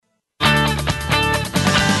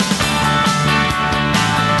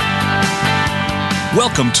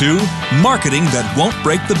Welcome to Marketing That Won't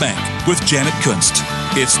Break the Bank with Janet Kunst.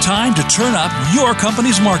 It's time to turn up your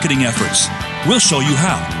company's marketing efforts. We'll show you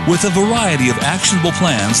how with a variety of actionable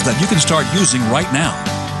plans that you can start using right now.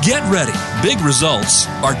 Get ready. Big results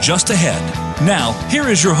are just ahead. Now, here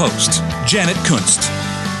is your host, Janet Kunst.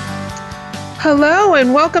 Hello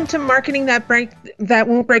and welcome to Marketing That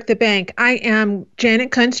Won't Break the Bank. I am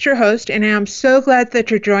Janet Kunst, your host, and I'm so glad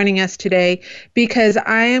that you're joining us today because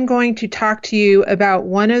I am going to talk to you about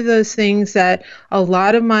one of those things that a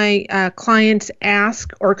lot of my clients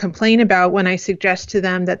ask or complain about when I suggest to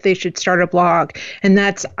them that they should start a blog, and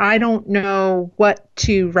that's I don't know what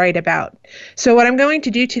to write about. So what I'm going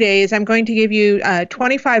to do today is I'm going to give you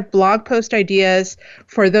 25 blog post ideas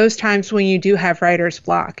for those times when you do have writer's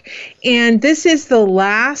block. And this is the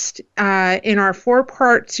last in our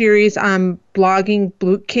 4-part series on blogging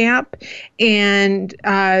Bootcamp. And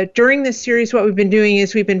during this series, what we've been doing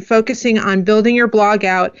is we've been focusing on building your blog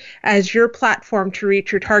out as your platform to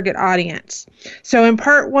reach your target audience. So in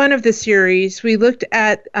part 1 of the series, we looked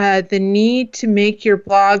at the need to make your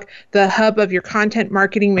blog the hub of your content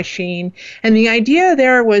marketing machine. And the idea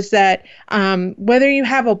there was that whether you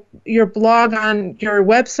have your blog on your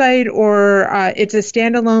website or it's a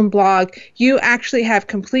standalone blog, you actually have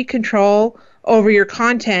complete control over your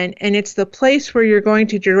content, and it's the place where you're going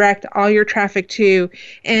to direct all your traffic to,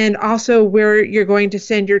 and also where you're going to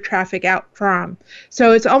send your traffic out from.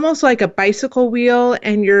 So it's almost like a bicycle wheel,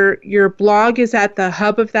 and your blog is at the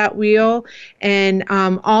hub of that wheel, and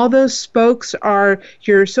all those spokes are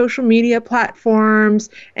your social media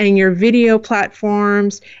platforms and your video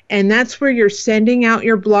platforms, and that's where you're sending out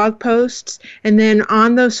your blog posts. And then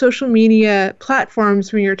on those social media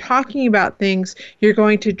platforms, when you're talking about things, you're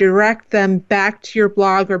going to direct them back to your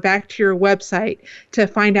blog or back to your website to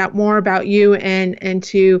find out more about you and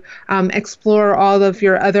to explore all of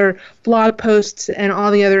your other blog posts and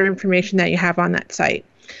all the other information that you have on that site.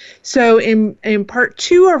 So in part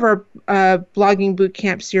 2 of our blogging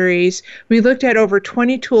bootcamp series, we looked at over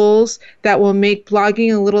 20 tools that will make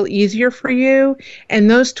blogging a little easier for you.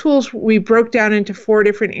 And those tools we broke down into 4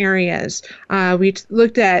 different areas. We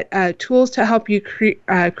looked at tools to help you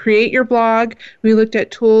create your blog. We looked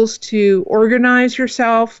at tools to organize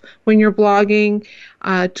yourself when you're blogging,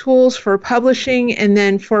 tools for publishing, and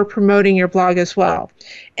then for promoting your blog as well.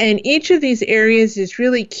 And each of these areas is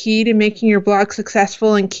really key to making your blog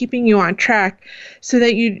successful and keeping you on track so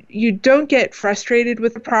that you don't get frustrated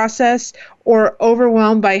with the process or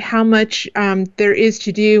overwhelmed by how much there is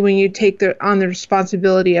to do when you take on the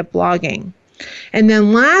responsibility of blogging. And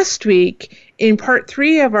then last week, in part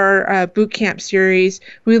 3 of our bootcamp series,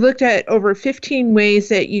 we looked at over 15 ways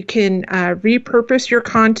that you can repurpose your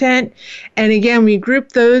content. And again, we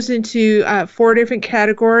grouped those into 4 different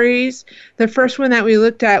categories. The first one that we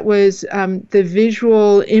looked at was the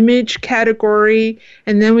visual image category.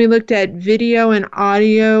 And then we looked at video and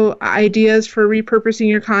audio ideas for repurposing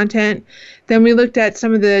your content. Then we looked at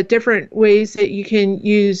some of the different ways that you can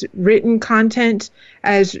use written content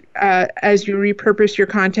as you repurpose your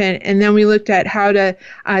content. And then we looked at how to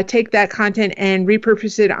take that content and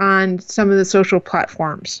repurpose it on some of the social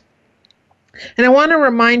platforms. And I want to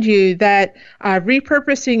remind you that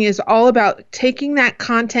repurposing is all about taking that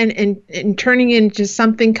content and turning it into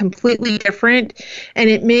something completely different. And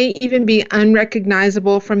it may even be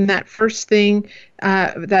unrecognizable from that first thing,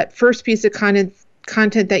 that first piece of content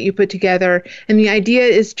that you put together, and the idea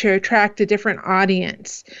is to attract a different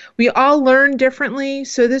audience. We all learn differently,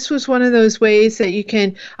 so this was one of those ways that you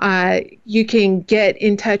can get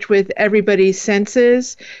in touch with everybody's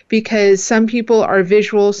senses, because some people are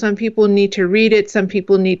visual, some people need to read it, some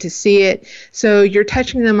people need to see it, so you're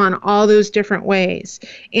touching them on all those different ways.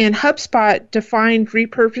 And HubSpot defined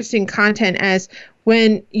repurposing content as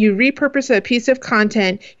when you repurpose a piece of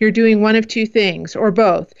content, you're doing one of 2 things, or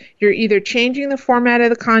both. You're either changing the format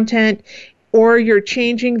of the content or you're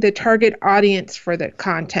changing the target audience for the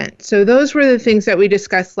content. So those were the things that we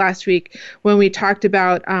discussed last week when we talked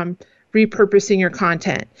about repurposing your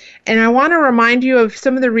content. And I want to remind you of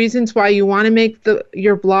some of the reasons why you want to make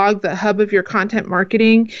your blog the hub of your content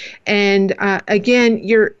marketing. And again,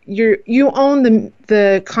 you own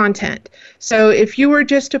the content. So if you were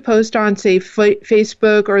just to post on, say,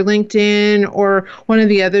 Facebook or LinkedIn or one of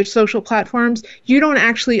the other social platforms, you don't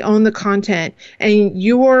actually own the content, and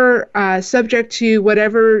you're subject to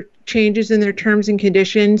whatever changes in their terms and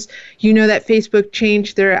conditions. You know that Facebook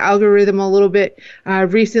changed their algorithm a little bit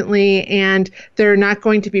recently, and they're not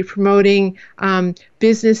going to be promoting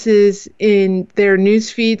businesses in their news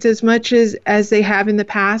feeds as much as they have in the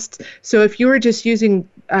past. So if you were just using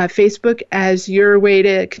Facebook as your way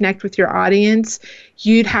to connect with your audience,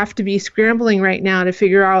 you'd have to be scrambling right now to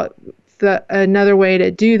figure out another way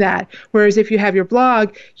to do that. Whereas if you have your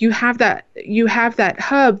blog, you have that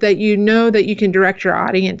hub that you know that you can direct your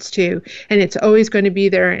audience to, and it's always going to be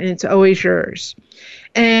there and it's always yours.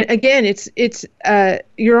 And again, it's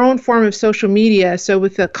your own form of social media. So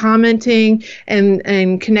with the commenting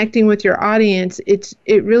and connecting with your audience, it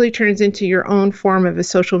really turns into your own form of a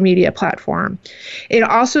social media platform. It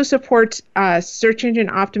also supports search engine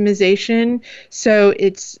optimization. So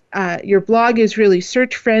it's your blog is really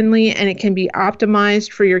search friendly, and it can be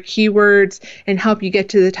optimized for your keywords and help you get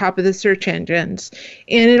to the top of the search engines.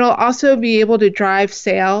 And it'll also be able to drive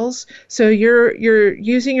sales. So you're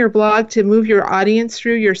using your blog to move your audience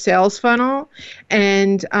through your sales funnel,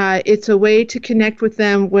 and it's a way to connect with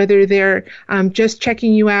them, whether they're just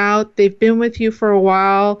checking you out, they've been with you for a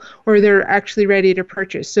while, or they're actually ready to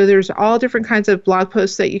purchase. So there's all different kinds of blog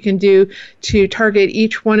posts that you can do to target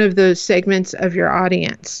each one of those segments of your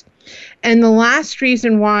audience. And the last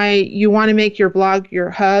reason why you want to make your blog your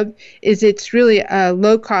hub is it's really a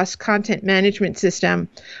low-cost content management system,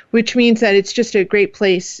 which means that it's just a great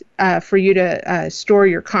place for you to store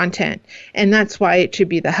your content, and that's why it should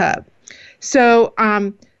be the hub. So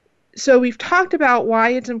we've talked about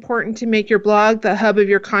why it's important to make your blog the hub of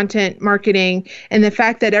your content marketing, and the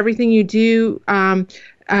fact that everything you do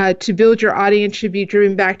to build your audience should be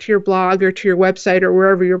driven back to your blog or to your website or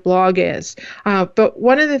wherever your blog is. But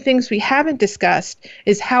one of the things we haven't discussed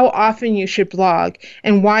is how often you should blog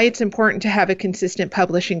and why it's important to have a consistent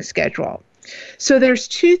publishing schedule. So there's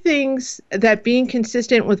two things that being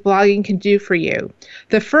consistent with blogging can do for you.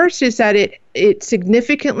 The first is that it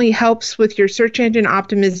significantly helps with your search engine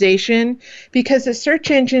optimization, because the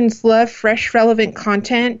search engines love fresh, relevant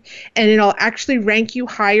content, and it'll actually rank you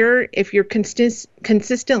higher if you're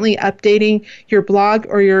consistently updating your blog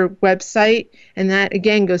or your website. And that,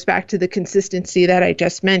 again, goes back to the consistency that I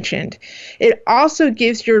just mentioned. It also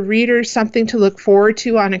gives your readers something to look forward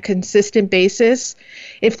to on a consistent basis.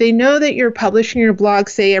 If they know that you're publishing your blog,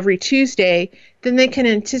 say, every Tuesday, then they can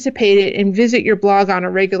anticipate it and visit your blog on a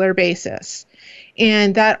regular basis.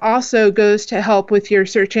 And that also goes to help with your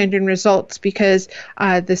search engine results, because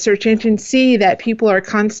the search engines see that people are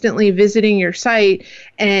constantly visiting your site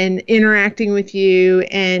and interacting with you,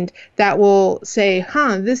 and that will say,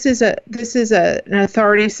 this is an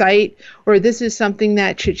authority site, or this is something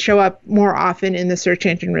that should show up more often in the search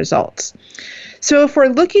engine results. So if we're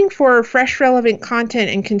looking for fresh, relevant content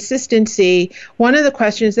and consistency, one of the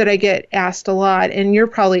questions that I get asked a lot, and you're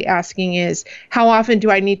probably asking, is how often do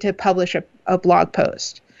I need to publish a blog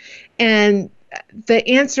post? And the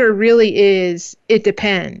answer really is it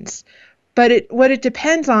depends. But what it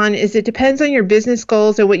depends on is it depends on your business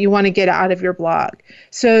goals and what you want to get out of your blog.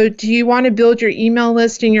 So do you want to build your email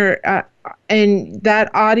list and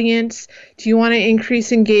that audience? Do you want to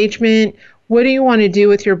increase engagement? What do you want to do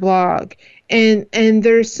with your blog? And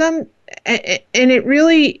there's some, and it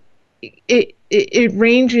really, it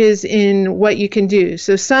ranges in what you can do.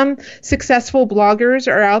 So some successful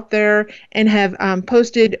bloggers are out there and have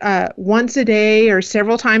posted once a day or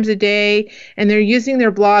several times a day, and they're using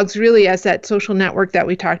their blogs really as that social network that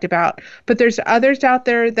we talked about. But there's others out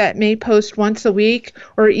there that may post once a week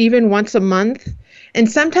or even once a month. And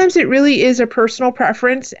sometimes it really is a personal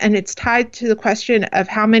preference, and it's tied to the question of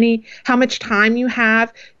how much time you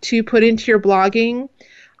have to put into your blogging.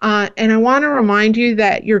 And I want to remind you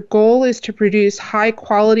that your goal is to produce high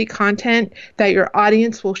quality content that your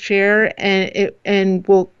audience will share and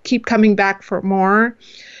will keep coming back for more.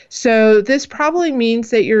 So this probably means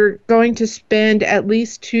that you're going to spend at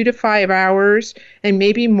least 2 to 5 hours and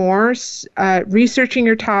maybe more researching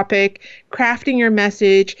your topic, crafting your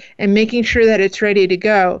message, and making sure that it's ready to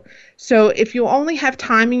go. So if you only have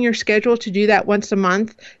time in your schedule to do that once a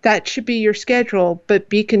month, that should be your schedule, but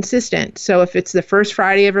be consistent. So if it's the first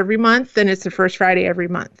Friday of every month, then it's the first Friday every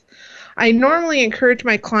month. I normally encourage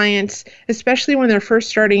my clients, especially when they're first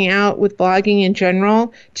starting out with blogging in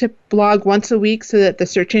general, to blog once a week so that the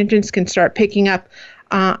search engines can start picking up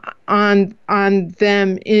on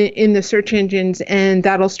them in the search engines, and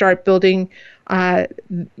that'll start building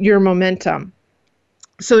your momentum.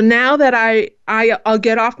 So now that I'll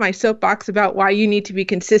get off my soapbox about why you need to be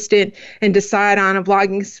consistent and decide on a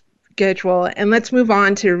blogging schedule, and let's move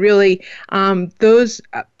on to really those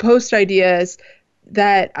post ideas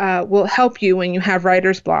that will help you when you have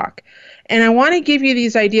writer's block. And I want to give you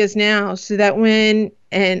these ideas now so that when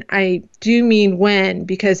and I do mean when,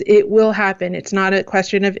 because it will happen. It's not a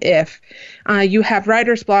question of if. You have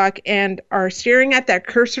writer's block and are staring at that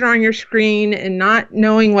cursor on your screen and not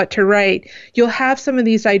knowing what to write, you'll have some of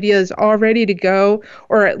these ideas all ready to go,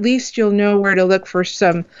 or at least you'll know where to look for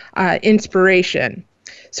some inspiration.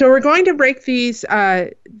 So we're going to break these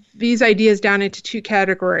ideas down into two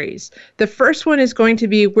categories. The first one is going to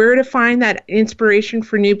be where to find that inspiration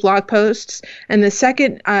for new blog posts. And the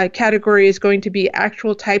second category is going to be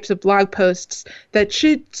actual types of blog posts that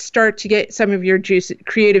should start to get some of your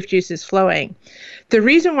creative juices flowing. The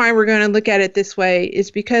reason why we're going to look at it this way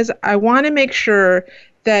is because I want to make sure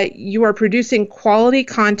that you are producing quality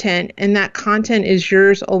content and that content is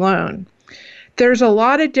yours alone. There's a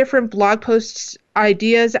lot of different blog posts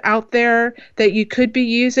ideas out there that you could be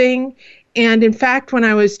using. And in fact, when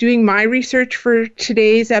I was doing my research for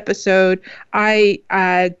today's episode, I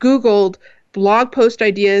Googled blog post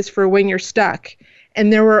ideas for when you're stuck.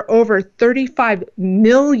 And there were over 35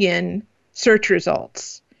 million search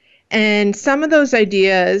results. And some of those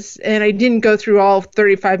ideas, and I didn't go through all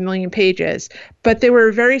 35 million pages, but they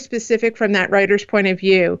were very specific from that writer's point of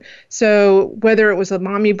view. So whether it was a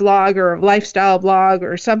mommy blog or a lifestyle blog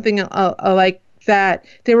or something like that,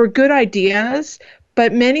 they were good ideas,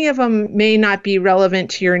 but many of them may not be relevant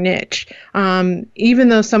to your niche, even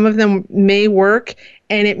though some of them may work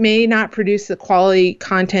and it may not produce the quality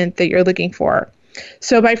content that you're looking for.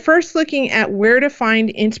 So by first looking at where to find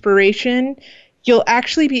inspiration, you'll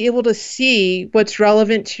actually be able to see what's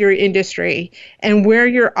relevant to your industry and where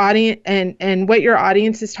your audience and what your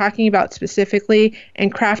audience is talking about specifically,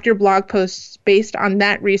 and craft your blog posts based on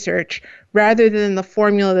that research rather than the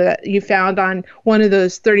formula that you found on one of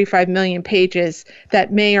those 35 million pages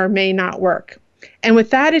that may or may not work. And with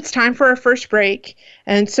that, it's time for our first break.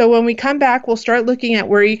 And so when we come back, we'll start looking at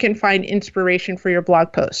where you can find inspiration for your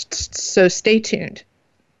blog posts. So stay tuned.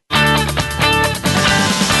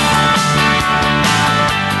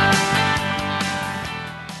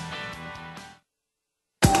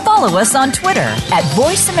 Follow us on Twitter at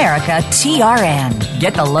VoiceAmericaTRN.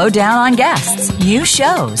 Get the lowdown on guests, new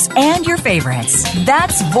shows, and your favorites.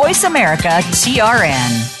 That's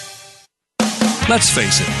VoiceAmericaTRN. Let's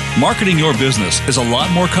face it, marketing your business is a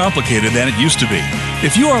lot more complicated than it used to be.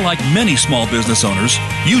 If you are like many small business owners,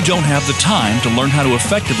 you don't have the time to learn how to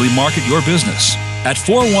effectively market your business. At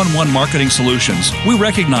 411 Marketing Solutions, we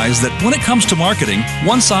recognize that when it comes to marketing,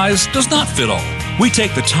 one size does not fit all. We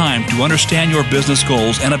take the time to understand your business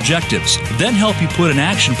goals and objectives, then help you put an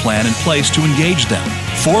action plan in place to engage them.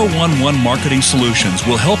 411 Marketing Solutions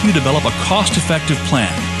will help you develop a cost-effective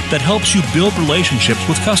plan that helps you build relationships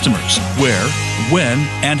with customers, where, when,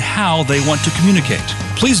 and how they want to communicate.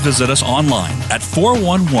 Please visit us online at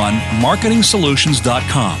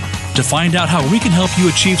 411marketingsolutions.com to find out how we can help you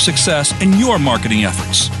achieve success in your marketing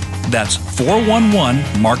efforts. That's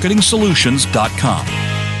 411marketingsolutions.com.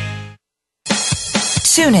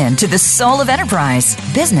 Tune in to The Soul of Enterprise,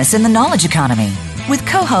 Business in the Knowledge Economy, with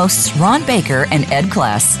co-hosts Ron Baker and Ed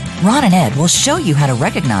Kless. Ron and Ed will show you how to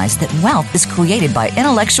recognize that wealth is created by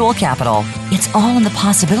intellectual capital. It's all in the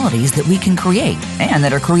possibilities that we can create and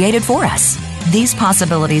that are created for us. These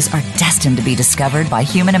possibilities are destined to be discovered by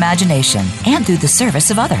human imagination and through the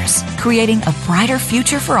service of others, creating a brighter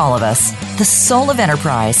future for all of us. The Soul of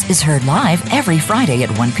Enterprise is heard live every Friday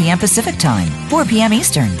at 1 p.m. Pacific Time, 4 p.m.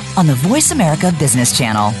 Eastern on the Voice America Business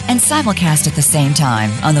Channel, and simulcast at the same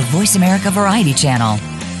time on the Voice America Variety Channel.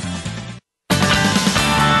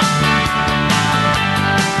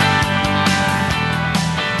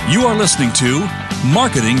 You are listening to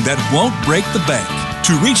Marketing That Won't Break the Bank.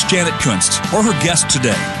 To reach Janet Kunst or her guest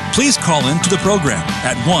today, please call in to the program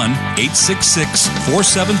at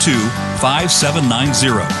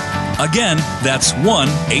 1-866-472-5790. Again, that's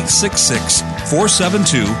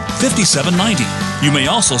 1-866-472-5790. You may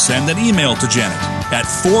also send an email to Janet at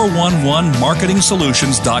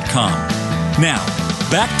 411marketingsolutions.com. Now,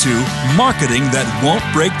 back to Marketing That Won't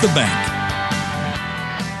Break the Bank.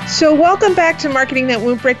 So welcome back to Marketing That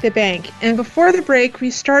Won't Break the Bank. And before the break,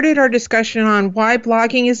 we started our discussion on why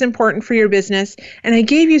blogging is important for your business, and I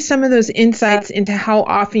gave you some of those insights into how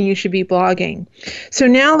often you should be blogging. So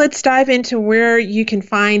now let's dive into where you can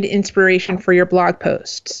find inspiration for your blog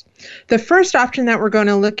posts. The first option that we're going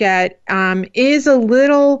to look at is a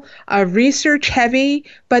little research heavy,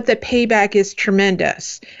 but the payback is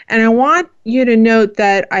tremendous. And I want you to note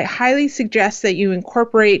that I highly suggest that you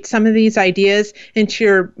incorporate some of these ideas into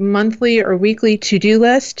your monthly or weekly to-do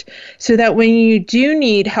list so that when you do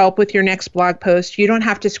need help with your next blog post, you don't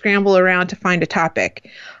have to scramble around to find a topic.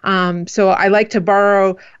 So I like to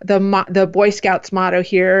borrow the Boy Scouts motto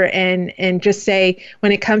here and just say,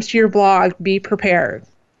 when it comes to your blog, be prepared.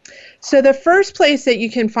 So the first place that you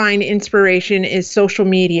can find inspiration is social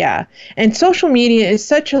media. And social media is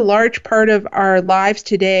such a large part of our lives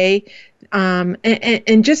today.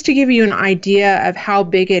 And just to give you an idea of how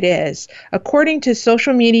big it is, according to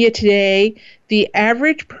Social Media Today, the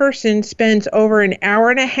average person spends over an hour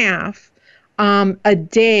and a half a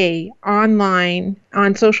day online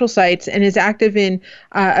on social sites and is active in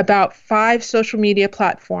about 5 social media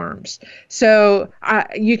platforms. So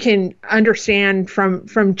you can understand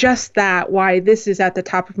from just that why this is at the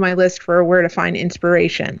top of my list for where to find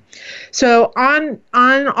inspiration. So on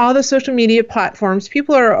all the social media platforms,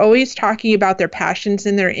 people are always talking about their passions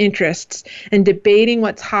and their interests and debating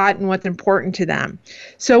what's hot and what's important to them.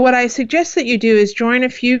 So what I suggest that you do is join a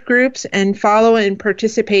few groups and follow and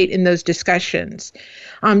participate in those discussions.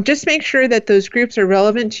 Just make sure that those groups are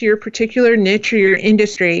relevant to your particular niche or your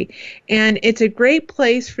industry. And it's a great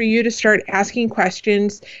place for you to start asking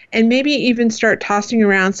questions and maybe even start tossing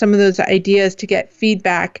around some of those ideas to get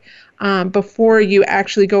feedback before you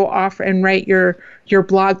actually go off and write your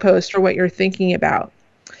blog post or what you're thinking about.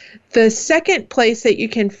 The second place that you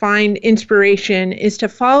can find inspiration is to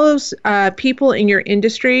follow people in your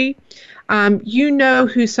industry. You know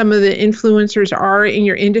who some of the influencers are in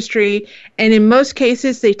your industry, and in most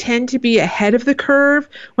cases, they tend to be ahead of the curve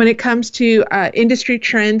when it comes to industry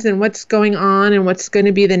trends and what's going on and what's going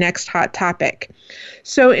to be the next hot topic.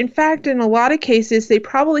 So, in fact, in a lot of cases, they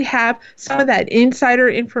probably have some of that insider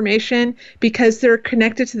information because they're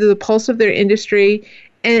connected to the pulse of their industry.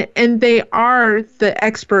 And they are the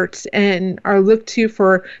experts and are looked to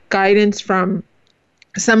for guidance from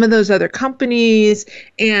some of those other companies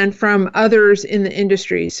and from others in the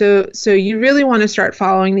industry. So you really want to start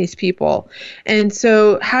following these people. And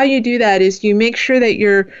so how you do that is you make sure that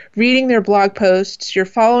you're reading their blog posts, you're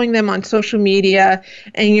following them on social media,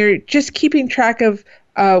 and you're just keeping track of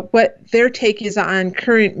what their take is on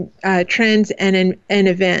current trends and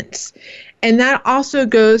events. And that also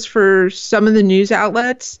goes for some of the news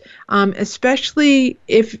outlets, especially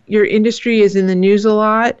if your industry is in the news a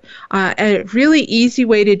lot. A really easy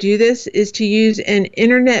way to do this is to use an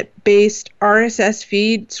internet-based RSS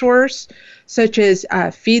feed source, such as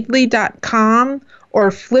feedly.com or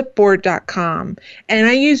flipboard.com. And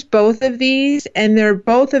I use both of these, and they're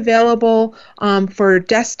both available for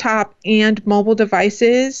desktop and mobile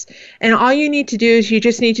devices. And all you need to do is you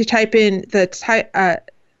just need to type in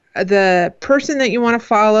the person that you want to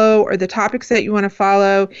follow or the topics that you want to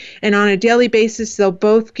follow, and on a daily basis they'll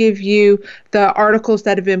both give you the articles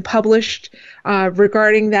that have been published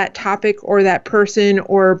regarding that topic or that person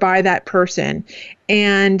or by that person.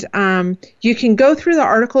 And you can go through the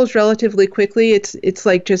articles relatively quickly. It's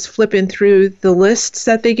like just flipping through the lists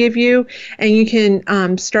that they give you, and you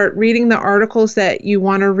can start reading the articles that you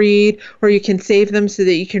want to read, or you can save them so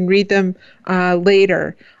that you can read them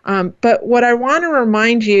later. But what I want to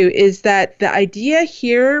remind you is that the idea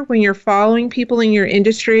here, when you're following people in your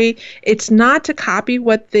industry, it's not to copy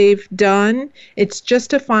what they've done. It's just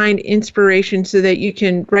to find inspiration so that you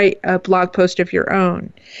can write a blog post of your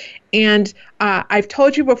own. And I've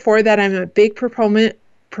told you before that I'm a big proponent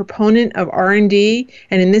of R&D,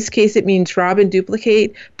 and in this case it means rob and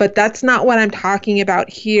duplicate, but that's not what I'm talking about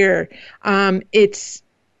here.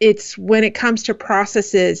 It's when it comes to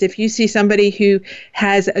processes. If you see somebody who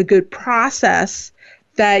has a good process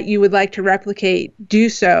that you would like to replicate, do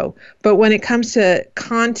so. But when it comes to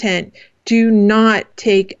content, do not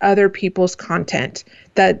take other people's content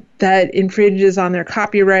that infringes on their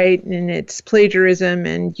copyright, and it's plagiarism,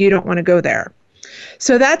 and you don't want to go there.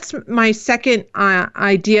 So that's my second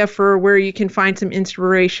idea for where you can find some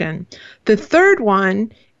inspiration. The third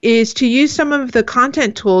one is to use some of the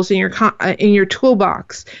content tools in your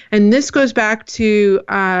toolbox. And this goes back to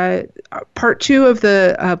part 2 of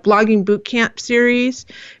the blogging bootcamp series,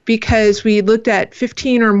 because we looked at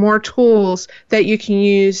 15 or more tools that you can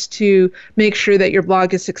use to make sure that your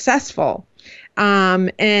blog is successful. And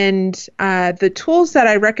the tools that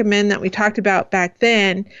I recommend that we talked about back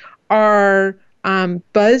then are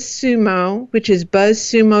BuzzSumo, which is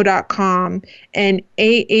buzzsumo.com, and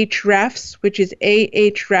Ahrefs, which is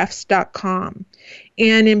ahrefs.com.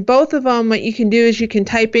 And in both of them, what you can do is you can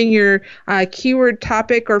type in your keyword,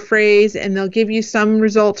 topic, or phrase, and they'll give you some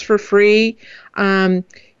results for free.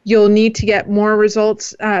 You'll need to get more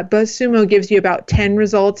results. BuzzSumo gives you about 10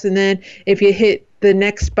 results, and then if you hit the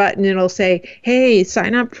next button, it'll say, hey,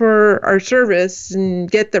 sign up for our service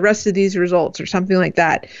and get the rest of these results or something like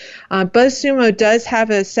that. BuzzSumo does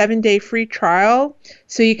have a 7-day free trial,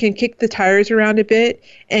 so you can kick the tires around a bit.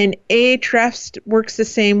 And Ahrefs works the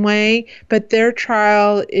same way, but their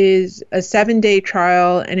trial is a 7-day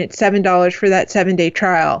trial, and it's $7 for that 7-day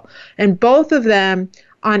trial. And both of them,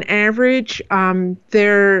 on average,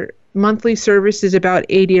 their monthly service is about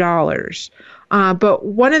 $80. But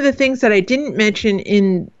one of the things that I didn't mention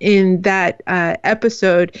in that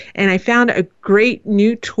episode, and I found a great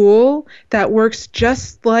new tool that works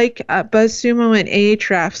just like BuzzSumo and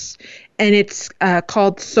Ahrefs, and it's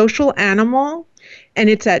called Social Animal, and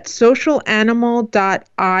it's at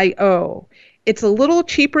socialanimal.io. It's a little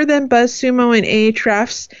cheaper than BuzzSumo and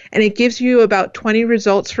Ahrefs, and it gives you about 20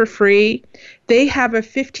 results for free. They have a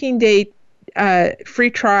 15-day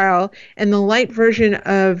free trial, and the light version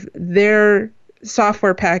of their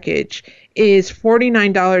software package is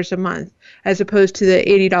 $49 a month, as opposed to the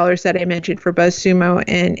 $80 that I mentioned for BuzzSumo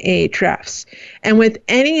and Ahrefs. And with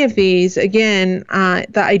any of these, again,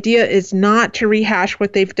 the idea is not to rehash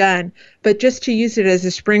what they've done, but just to use it as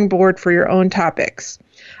a springboard for your own topics.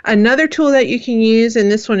 Another tool that you can use,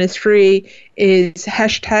 and this one is free, is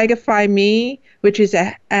Hashtagify.me, which is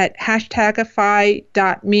at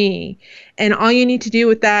hashtagify.me. And all you need to do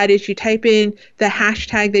with that is you type in the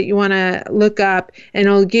hashtag that you want to look up, and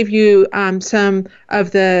it'll give you some of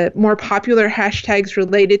the more popular hashtags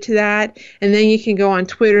related to that. And then you can go on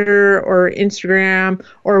Twitter or Instagram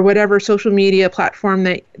or whatever social media platform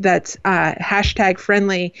that's hashtag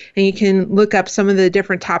friendly, and you can look up some of the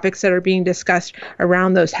different topics that are being discussed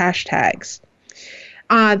around those hashtags.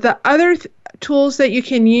 The other tools that you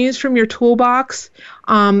can use from your toolbox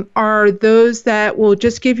are those that will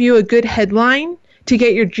just give you a good headline to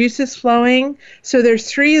get your juices flowing. So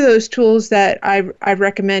there's 3 of those tools that I've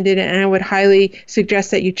recommended, and I would highly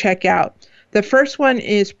suggest that you check out. The first one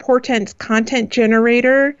is Portent's content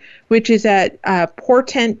generator, which is at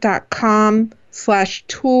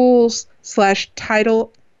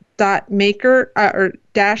portent.com/tools/title.maker or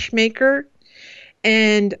 -maker.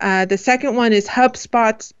 And the second one is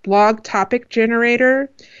HubSpot's blog topic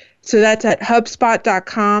generator. So that's at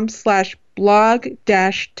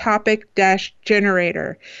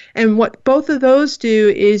hubspot.com/blog-topic-generator. And what both of those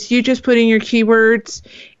do is you just put in your keywords,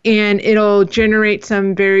 and it'll generate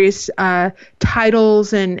some various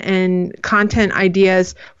titles and content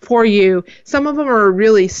ideas for you. Some of them are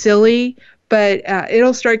really silly, but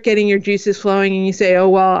it'll start getting your juices flowing, and you say, oh,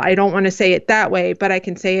 well, I don't want to say it that way, but I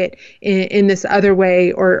can say it in this other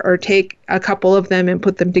way, or take a couple of them and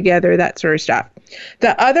put them together, that sort of stuff.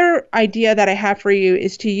 The other idea that I have for you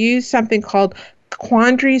is to use something called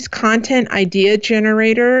Quandary's Content Idea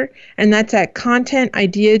Generator, and that's at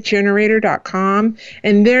contentideagenerator.com.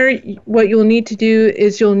 And there, what you'll need to do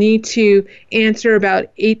is you'll need to answer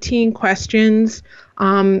about 18 questions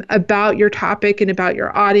about your topic and about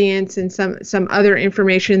your audience, and some other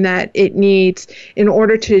information that it needs in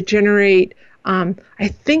order to generate. I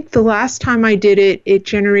think the last time I did it, it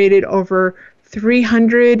generated over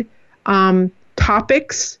 300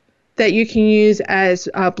 topics that you can use as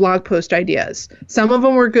blog post ideas. Some of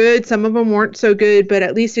them were good, some of them weren't so good, but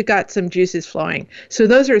at least it got some juices flowing. So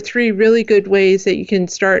those are 3 really good ways that you can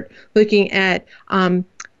start looking at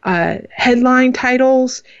headline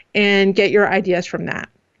titles and get your ideas from that.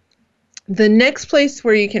 The next place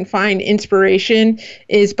where you can find inspiration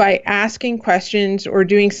is by asking questions or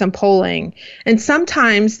doing some polling. And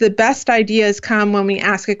sometimes the best ideas come when we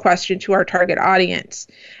ask a question to our target audience.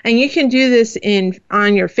 And you can do this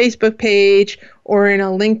on your Facebook page or in a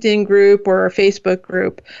LinkedIn group or a Facebook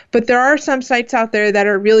group. But there are some sites out there that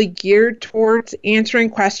are really geared towards answering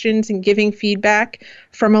questions and giving feedback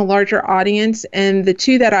from a larger audience. And the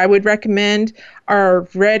 2 that I would recommend are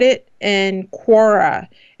Reddit and Quora.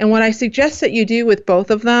 And what I suggest that you do with both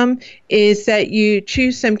of them is that you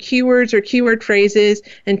choose some keywords or keyword phrases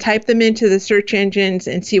and type them into the search engines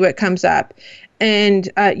and see what comes up. And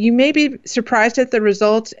you may be surprised at the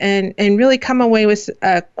results and really come away with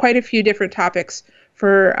quite a few different topics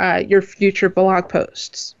for your future blog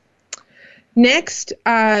posts. Next,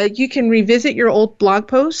 you can revisit your old blog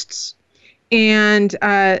posts. And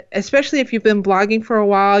especially if you've been blogging for a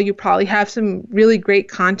while, you probably have some really great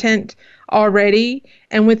content already.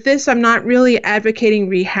 And with this, I'm not really advocating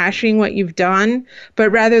rehashing what you've done,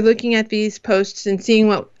 but rather looking at these posts and seeing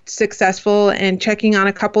what's successful and checking on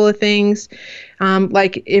a couple of things.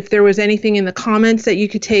 Like if there was anything in the comments that you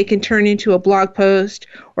could take and turn into a blog post,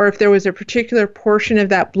 or if there was a particular portion of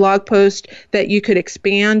that blog post that you could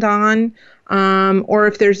expand on. Or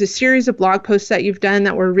if there's a series of blog posts that you've done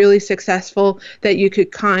that were really successful that you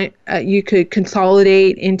could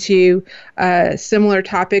consolidate into a similar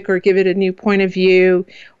topic or give it a new point of view,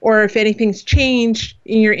 or if anything's changed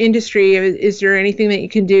in your industry, is there anything that you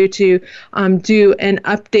can do to do an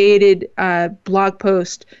updated blog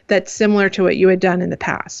post that's similar to what you had done in the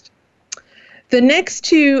past? The next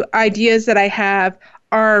two ideas that I have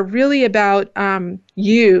are really about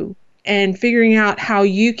you and figuring out how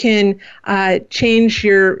you can change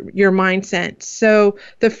your mindset. So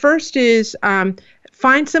the first is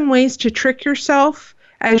find some ways to trick yourself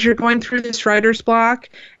as you're going through this writer's block,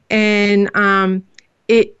 and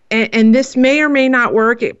this may or may not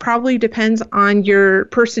work. It probably depends on your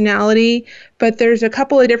personality, but there's a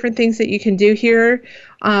couple of different things that you can do here.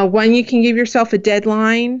 One, you can give yourself a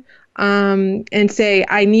deadline and say,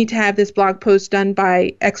 I need to have this blog post done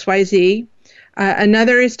by XYZ.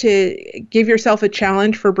 Another is to give yourself a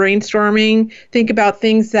challenge for brainstorming. Think about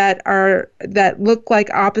things that look like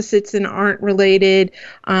opposites and aren't related,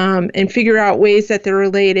 and figure out ways that they're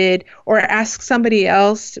related, or ask somebody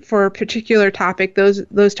else for a particular topic.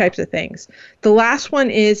 Those types of things. The last one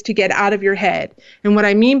is to get out of your head, and what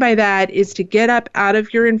I mean by that is to get up out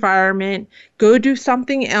of your environment, go do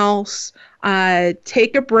something else,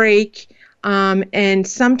 take a break. And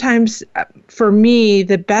sometimes for me,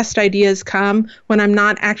 the best ideas come when I'm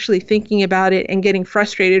not actually thinking about it and getting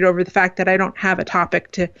frustrated over the fact that I don't have a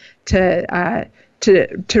topic to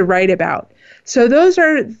write about. So those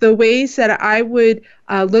are the ways that I would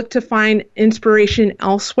look to find inspiration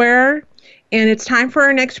elsewhere. And it's time for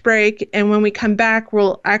our next break. And when we come back,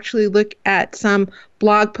 we'll actually look at some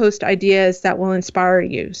blog post ideas that will inspire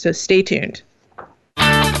you. So stay tuned.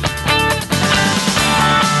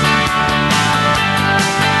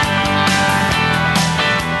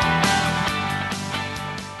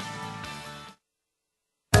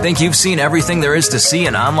 Think you've seen everything there is to see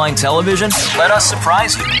in online television? Let us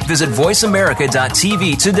surprise you. Visit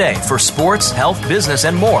voiceamerica.tv today for sports, health, business,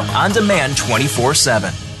 and more on demand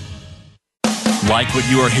 24/7. Like what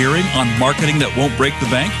you are hearing on Marketing That Won't Break the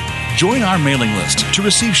Bank? Join our mailing list to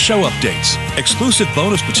receive show updates, exclusive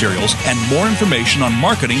bonus materials, and more information on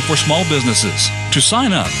marketing for small businesses. To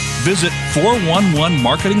sign up, visit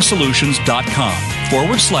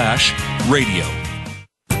 411marketing.com/radio.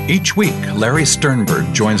 Each week, Larry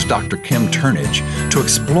Sternberg joins Dr. Kim Turnage to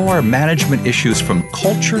explore management issues from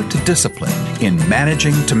culture to discipline in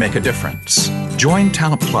Managing to Make a Difference. Join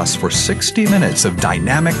Talent Plus for 60 minutes of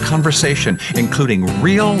dynamic conversation, including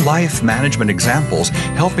real-life management examples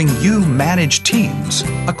helping you manage teams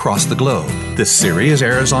across the globe. This series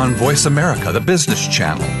airs on Voice America, the business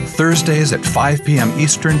channel, Thursdays at 5 p.m.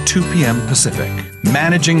 Eastern, 2 p.m. Pacific.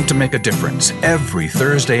 Managing to Make a Difference every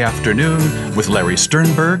Thursday afternoon with Larry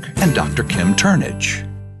Sternberg and Dr. Kim Turnage.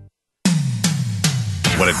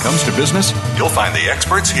 When it comes to business, you'll find the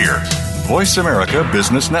experts here. Voice America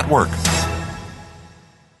Business Network.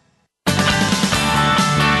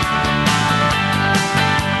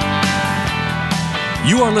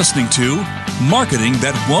 You are listening to Marketing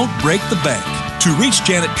That Won't Break the Bank. To reach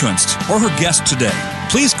Janet Kunst or her guest today,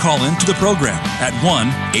 please call in to the program at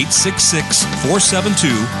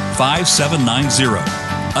 1-866-472-5790.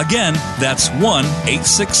 Again, that's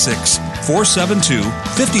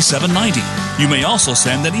 1-866-472-5790. You may also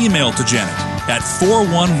send an email to Janet at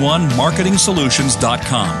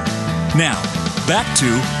 411marketingsolutions.com. Now, back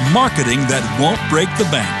to Marketing That Won't Break the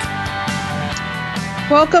Bank.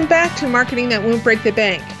 Welcome back to Marketing That Won't Break the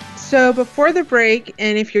Bank. So before the break,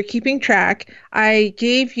 and if you're keeping track, I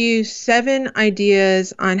gave you 7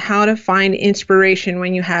 ideas on how to find inspiration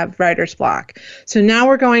when you have writer's block. So now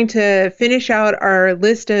we're going to finish out our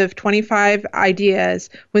list of 25 ideas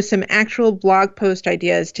with some actual blog post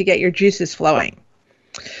ideas to get your juices flowing.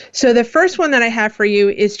 So the first one that I have for you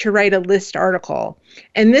is to write a list article.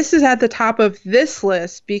 And this is at the top of this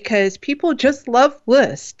list because people just love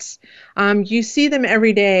lists. You see them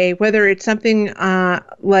every day, whether it's something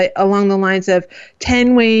like along the lines of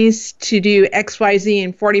 10 ways to do XYZ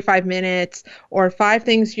in 45 minutes or 5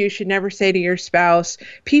 things you should never say to your spouse.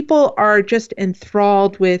 People are just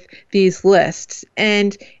enthralled with these lists.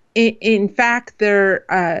 And in fact,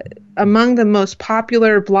 they're among the most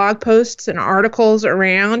popular blog posts and articles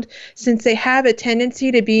around, since they have a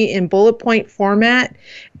tendency to be in bullet point format,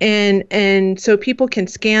 and so people can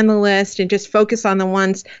scan the list and just focus on the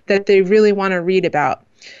ones that they really want to read about.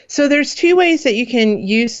 So there's two ways that you can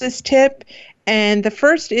use this tip. And the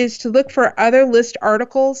first is to look for other list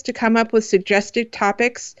articles to come up with suggested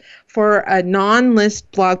topics for a non-list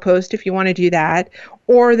blog post if you want to do that.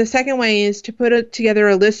 Or the second way is to put together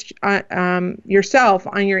a list yourself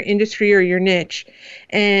on your industry or your niche,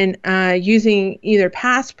 and using either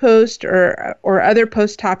past posts or other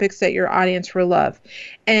post topics that your audience will love.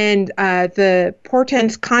 And the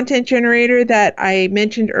Portent's content generator that I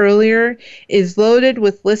mentioned earlier is loaded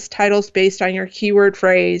with list titles based on your keyword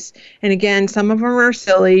phrase. And again, some of them are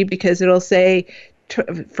silly because it'll say,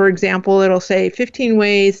 for example, it'll say 15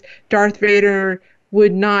 ways Darth Vader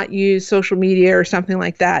would not use social media or something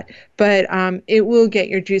like that. But it will get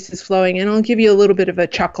your juices flowing, and it'll give you a little bit of a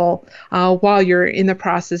chuckle while you're in the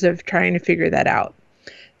process of trying to figure that out.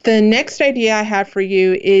 The next idea I have for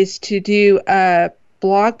you is to do a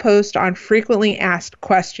blog post on frequently asked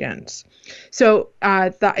questions. So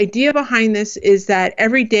the idea behind this is that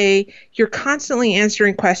every day you're constantly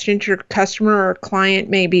answering questions your customer or client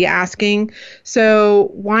may be asking. So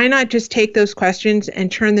why not just take those questions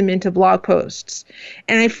and turn them into blog posts?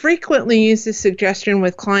 And I frequently use this suggestion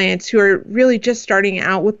with clients who are really just starting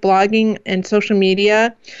out with blogging and social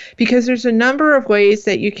media, because there's a number of ways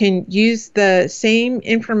that you can use the same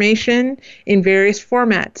information in various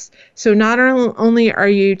formats. So not only are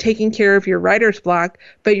you taking care of your writer's block,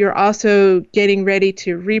 but you're also getting ready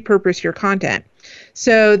to repurpose your content.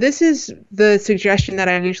 So this is the suggestion that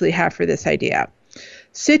I usually have for this idea.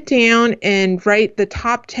 Sit down and write the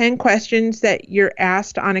top 10 questions that you're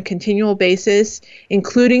asked on a continual basis,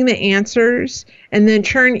 including the answers, and then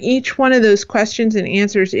turn each one of those questions and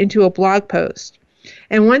answers into a blog post.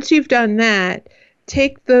 And once you've done that,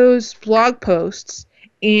 take those blog posts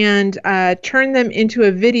and turn them into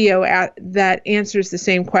a video that answers the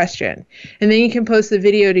same question. And then you can post the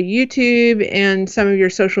video to YouTube and some of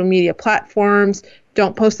your social media platforms.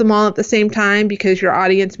 Don't post them all at the same time, because your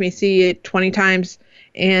audience may see it 20 times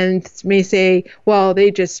and may say, well,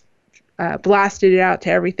 they just blasted it out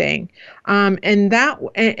to everything. And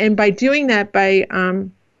by doing that,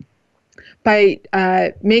 by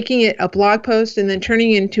making it a blog post and then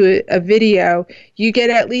turning it into a video, you get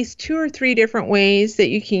at least 2 or 3 different ways that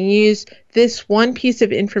you can use this one piece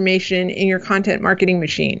of information in your content marketing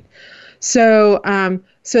machine. So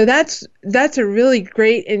that's a really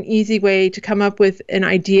great and easy way to come up with an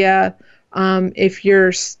idea if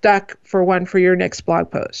you're stuck for one for your next blog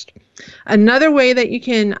post. Another way that you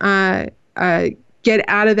can get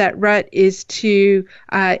out of that rut is to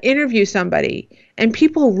interview somebody. And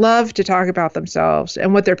people love to talk about themselves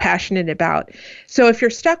and what they're passionate about. So if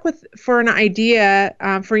you're stuck for an idea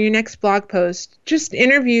for your next blog post, just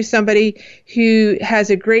interview somebody who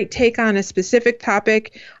has a great take on a specific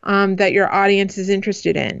topic that your audience is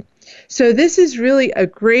interested in. So this is really a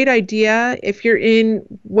great idea if you're in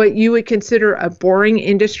what you would consider a boring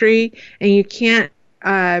industry and you can't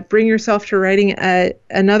bring yourself to writing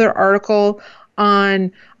another article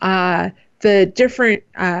on the different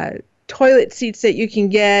toilet seats that you can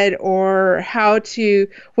get, or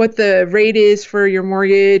what the rate is for your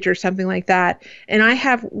mortgage or something like that. And I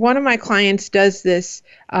have one of my clients does this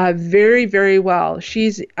very, very well.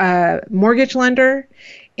 She's a mortgage lender,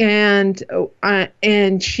 and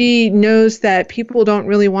she knows that people don't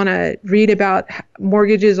really want to read about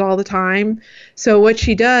mortgages all the time. So what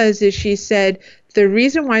she does is she said, the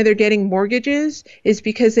reason why they're getting mortgages is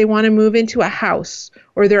because they want to move into a house,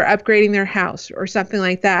 or they're upgrading their house or something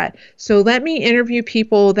like that. So let me interview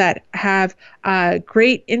people that have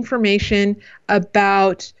great information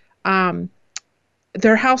about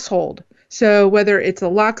their household. So whether it's a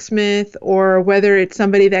locksmith or whether it's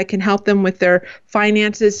somebody that can help them with their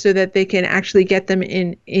finances so that they can actually get them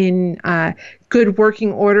in good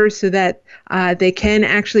working order so that they can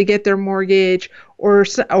actually get their mortgage,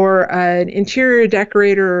 or an interior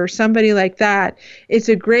decorator or somebody like that, it's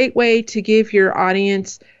a great way to give your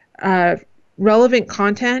audience relevant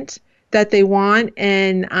content that they want,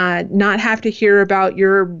 and not have to hear about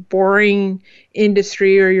your boring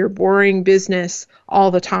industry or your boring business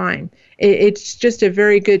all the time. It's just a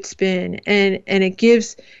very good spin, and it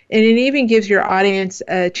even gives your audience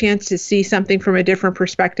a chance to see something from a different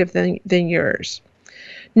perspective than yours.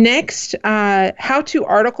 Next, how-to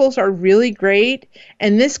articles are really great,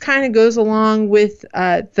 and this kind of goes along with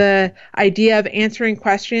the idea of answering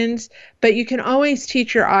questions, but you can always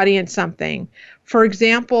teach your audience something. For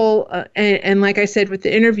example, and like I said with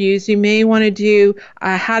the interviews, you may want to do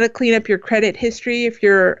how to clean up your credit history if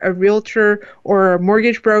you're a realtor or a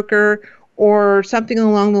mortgage broker, or something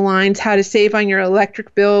along the lines, how to save on your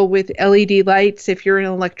electric bill with LED lights if you're an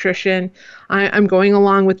electrician. I'm going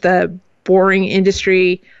along with the boring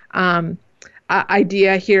industry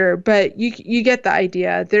idea here, but you get the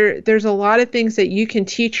idea. There's a lot of things that you can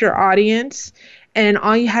teach your audience, and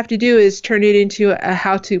all you have to do is turn it into a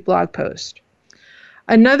how-to blog post.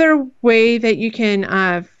 Another way that you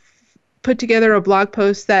can put together a blog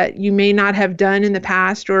post that you may not have done in the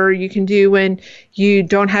past, or you can do when you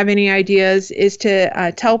don't have any ideas, is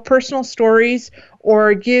to tell personal stories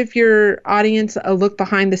or give your audience a look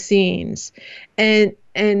behind the scenes. And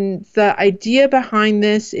the idea behind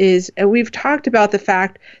this is, and we've talked about the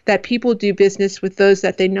fact that people do business with those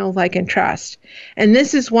that they know, like, and trust. And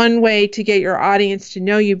this is one way to get your audience to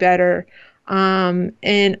know you better.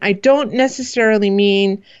 And I don't necessarily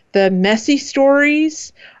mean the messy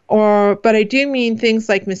stories, but I do mean things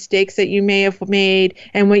like mistakes that you may have made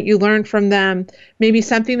and what you learned from them, maybe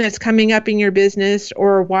something that's coming up in your business,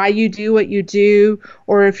 or why you do what you do,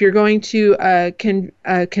 or if you're going to a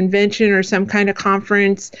convention or some kind of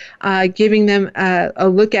conference, giving them a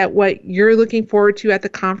look at what you're looking forward to at the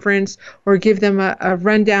conference, or give them a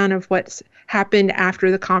rundown of what's happened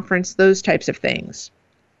after the conference, those types of things.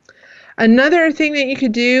 Another thing that you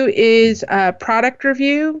could do is product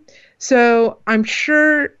review. So I'm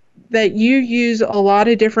sure that you use a lot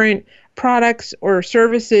of different products or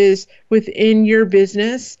services within your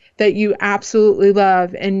business that you absolutely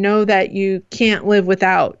love and know that you can't live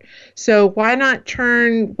without. So why not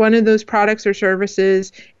turn one of those products or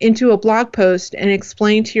services into a blog post and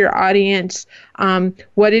explain to your audience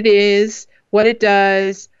what it is, what it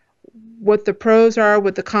does, what the pros are,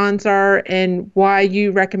 what the cons are, and why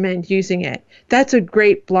you recommend using it. That's a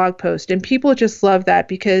great blog post, and people just love that,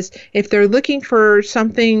 because if they're looking for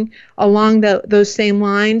something along those same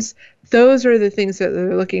lines, those are the things that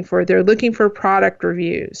they're looking for. They're looking for product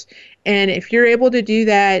reviews. And if you're able to do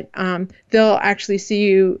that, they'll actually see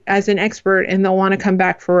you as an expert, and they'll want to come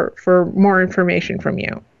back for more information from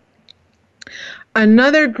you.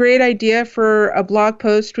 Another great idea for a blog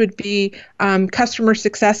post would be customer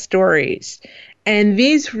success stories. And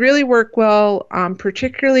these really work well,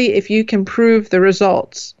 particularly if you can prove the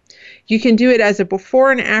results. You can do it as a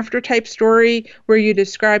before and after type story, where you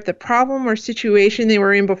describe the problem or situation they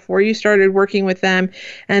were in before you started working with them,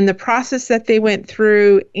 and the process that they went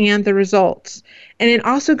through, and the results. And it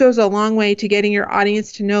also goes a long way to getting your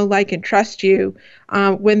audience to know, like, and trust you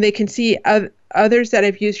when they can see others that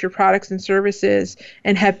have used your products and services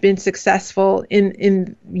and have been successful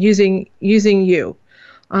in using you.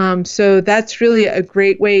 So that's really a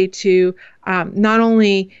great way to not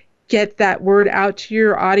only get that word out to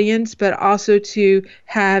your audience, but also to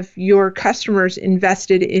have your customers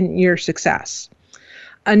invested in your success.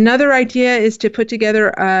 Another idea is to put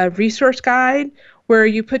together a resource guide, where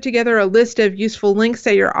you put together a list of useful links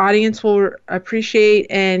that your audience will appreciate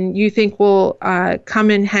and you think will come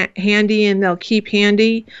in handy, and they'll keep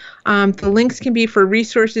handy. The links can be for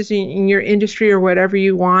resources in your industry or whatever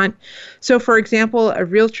you want. So, for example, a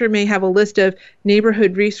realtor may have a list of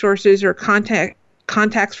neighborhood resources or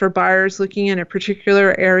contacts for buyers looking in a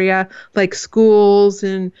particular area, like schools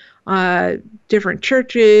and different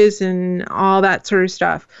churches and all that sort of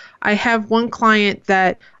stuff. I have one client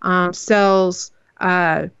that sells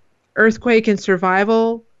earthquake and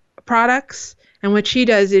survival products, and what she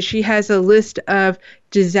does is she has a list of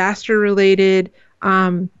disaster-related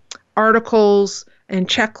articles and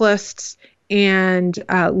checklists and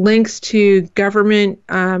links to government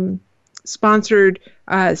sponsored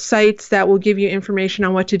sites that will give you information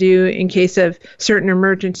on what to do in case of certain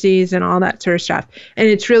emergencies and all that sort of stuff. And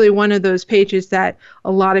it's really one of those pages that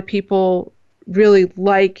a lot of people really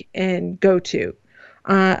like and go to.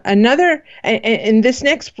 And this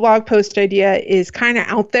next blog post idea is kind of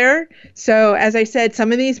out there. So as I said,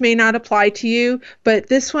 some of these may not apply to you, but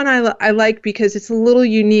this one I like because it's a little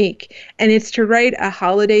unique, and it's to write on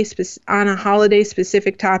a holiday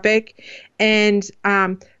specific topic. And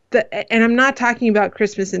and I'm not talking about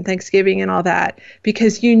Christmas and Thanksgiving and all that,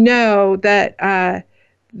 because you know that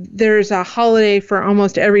there's a holiday for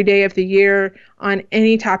almost every day of the year on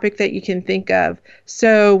any topic that you can think of.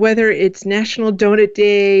 So whether it's National Donut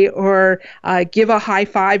Day or Give a High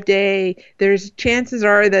Five Day, there's chances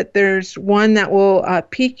are that there's one that will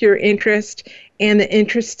pique your interest and the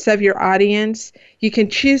interests of your audience. You can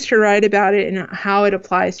choose to write about it and how it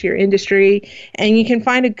applies to your industry. And you can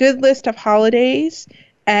find a good list of holidays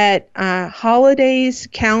at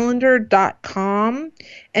holidayscalendar.com,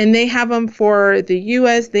 and they have them for the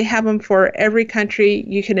U.S. They have them for every country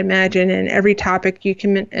you can imagine and every topic you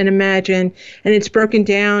can imagine, and it's broken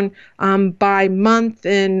down by month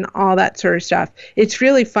and all that sort of stuff. It's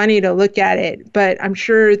really funny to look at it, but I'm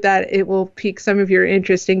sure that it will pique some of your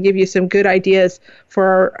interest and give you some good ideas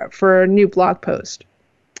for a new blog post.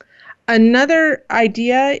 Another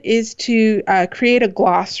idea is to create a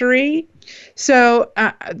glossary. So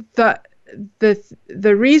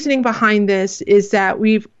the reasoning behind this is that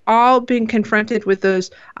we've all been confronted with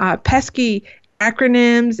those pesky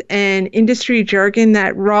acronyms and industry jargon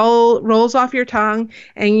that rolls off your tongue,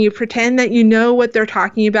 and you pretend that you know what they're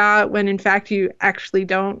talking about when in fact you actually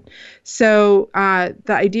don't. So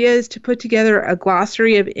the idea is to put together a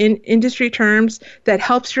glossary of industry terms that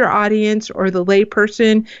helps your audience or the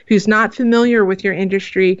layperson who's not familiar with your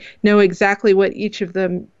industry know exactly what each of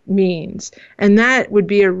them means. And that would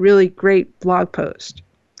be a really great blog post.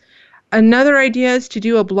 Another idea is to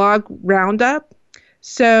do a blog roundup.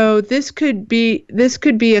 So this could be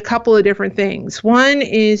a couple of different things. One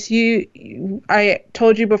is I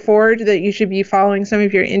told you before that you should be following some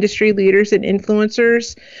of your industry leaders and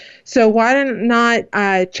influencers. So why not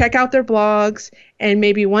check out their blogs, and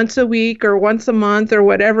maybe once a week or once a month or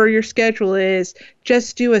whatever your schedule is,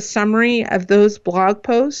 just do a summary of those blog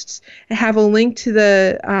posts and have a link to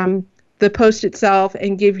the post itself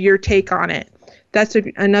and give your take on it. That's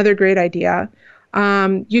another great idea.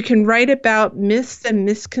 You can write about myths and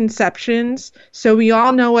misconceptions. So we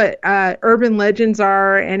all know what urban legends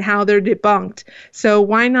are and how they're debunked. So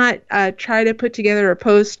why not try to put together a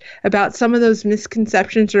post about some of those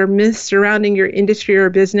misconceptions or myths surrounding your industry or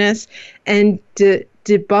business and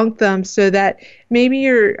debunk them, so that maybe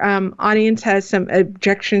your audience has some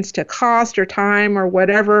objections to cost or time or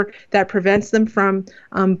whatever that prevents them from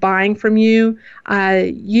buying from you.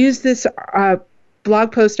 Use this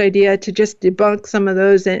blog post idea to just debunk some of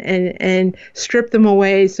those and strip them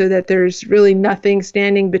away, so that there's really nothing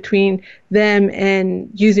standing between them and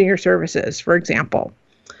using your services, for example.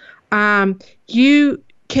 You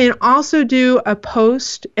can also do a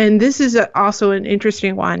post, and this is also an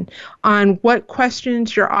interesting one, on what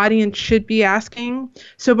questions your audience should be asking.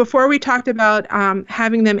 So before we talked about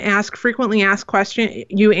having them ask frequently asked questions,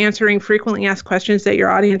 you answering frequently asked questions that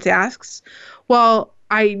your audience asks. Well,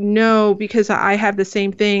 I know, because I have the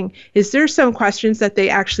same thing, is there some questions that they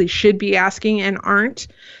actually should be asking and aren't.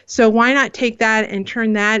 So why not take that and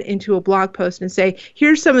turn that into a blog post and say,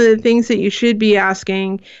 here's some of the things that you should be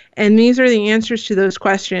asking, and these are the answers to those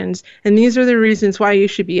questions, and these are the reasons why you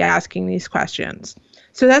should be asking these questions.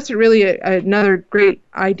 So that's really another great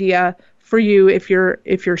idea for you if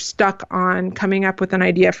you're stuck on coming up with an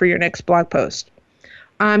idea for your next blog post.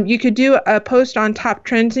 You could do a post on top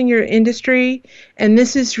trends in your industry, and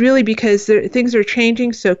this is really because things are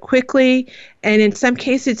changing so quickly, and in some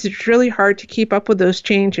cases it's really hard to keep up with those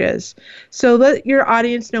changes. So let your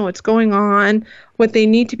audience know what's going on, what they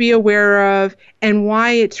need to be aware of, and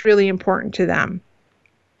why it's really important to them.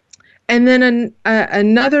 And then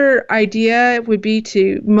another idea would be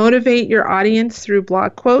to motivate your audience through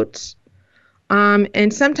blog quotes.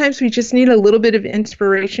 And sometimes we just need a little bit of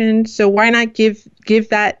inspiration. So why not give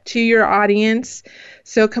that to your audience?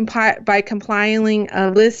 So by compiling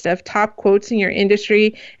a list of top quotes in your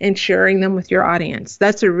industry and sharing them with your audience.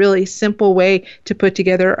 That's a really simple way to put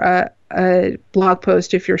together a blog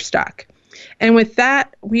post if you're stuck. And with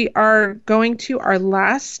that, we are going to our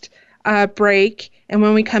last break. And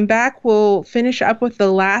when we come back, we'll finish up with the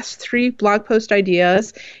last 3 blog post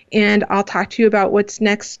ideas, and I'll talk to you about what's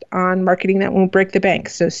next on Marketing That Won't Break the Bank.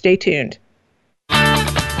 So stay tuned.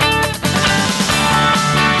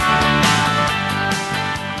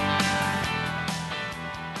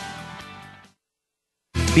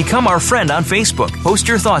 Become our friend on Facebook. Post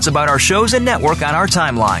your thoughts about our shows and network on our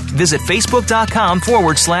timeline. Visit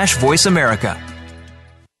facebook.com/Voice America.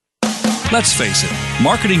 Let's face it,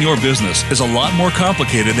 marketing your business is a lot more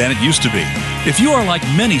complicated than it used to be. If you are like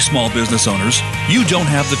many small business owners, you don't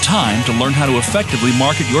have the time to learn how to effectively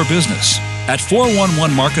market your business. At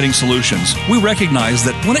 411 Marketing Solutions, we recognize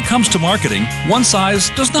that when it comes to marketing, one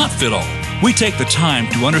size does not fit all. We take the time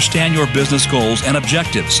to understand your business goals and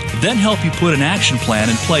objectives, then help you put an action plan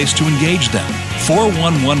in place to engage them.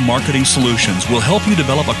 411 Marketing Solutions will help you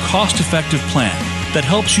develop a cost-effective plan that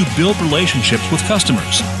helps you build relationships with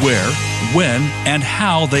customers, where, when, and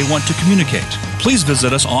how they want to communicate. Please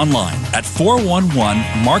visit us online at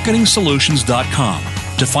 411marketingsolutions.com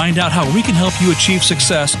to find out how we can help you achieve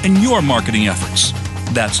success in your marketing efforts.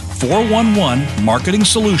 That's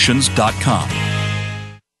 411marketingsolutions.com.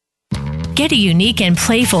 Get a unique and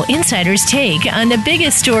playful insider's take on the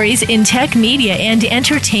biggest stories in tech, media, and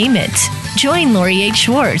entertainment. Join Lori H.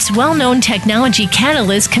 Schwartz, well-known technology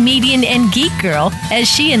catalyst, comedian, and geek girl, as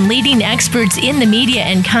she and leading experts in the media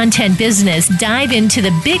and content business dive into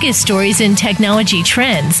the biggest stories in technology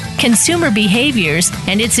trends, consumer behaviors,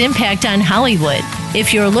 and its impact on Hollywood.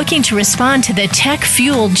 If you're looking to respond to the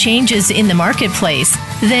tech-fueled changes in the marketplace,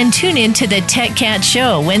 then tune in to the Tech Cat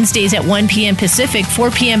Show, Wednesdays at 1 p.m. Pacific, 4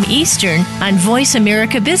 p.m. Eastern on Voice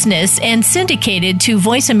America Business and syndicated to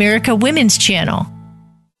Voice America Women's Channel.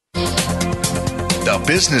 The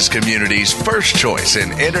business community's first choice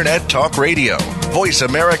in Internet Talk Radio. Voice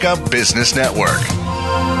America Business Network.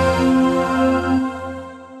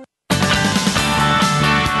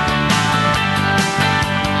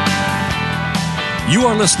 You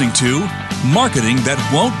are listening to Marketing That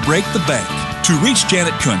Won't Break the Bank. To reach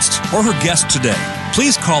Janet Kunst or her guest today,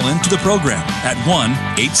 please call in to the program at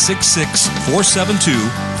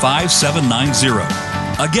 1-866-472-5790.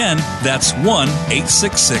 Again, that's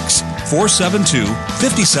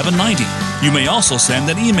 1-866-472-5790. You may also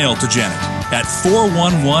send an email to Janet at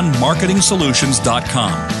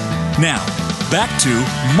 411marketingsolutions.com. Now, back to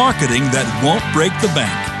Marketing That Won't Break the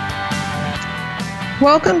Bank.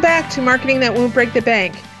 Welcome back to Marketing That Won't Break the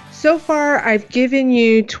Bank. So far, I've given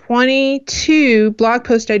you 22 blog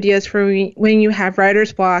post ideas for when you have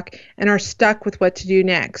writer's block and are stuck with what to do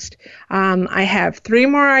next. I have 3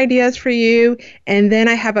 more ideas for you, and then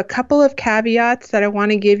I have a couple of caveats that I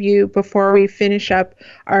want to give you before we finish up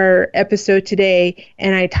our episode today,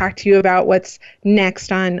 and I talk to you about what's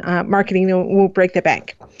next on Marketing That Won't Break the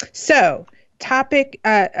Bank. So,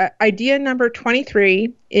 idea number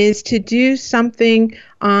 23 is to do something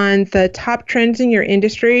on the top trends in your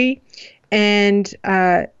industry. And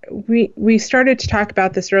we started to talk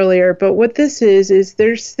about this earlier, but what this is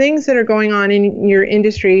there's things that are going on in your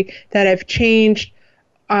industry that have changed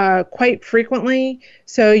quite frequently.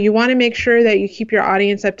 So you want to make sure that you keep your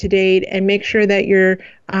audience up to date and make sure that you're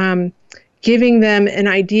giving them an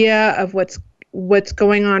idea of what's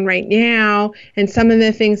going on right now and some of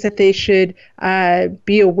the things that they should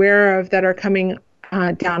be aware of that are coming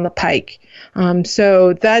down the pike.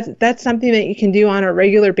 So that's something that you can do on a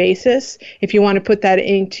regular basis if you want to put that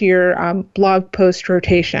into your blog post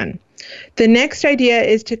rotation. The next idea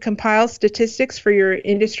is to compile statistics for your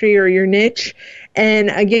industry or your niche. And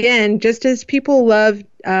again, just as people love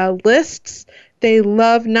lists, they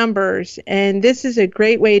love numbers, and this is a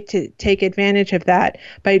great way to take advantage of that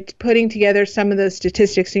by putting together some of those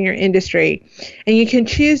statistics in your industry. And you can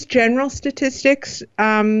choose general statistics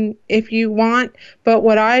if you want, but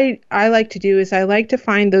what I like to do is I like to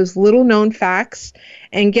find those little known facts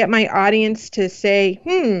and get my audience to say,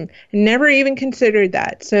 never even considered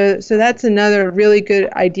that. So that's another really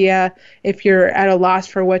good idea if you're at a loss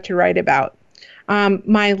for what to write about.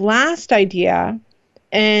 My last idea,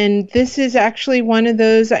 and this is actually one of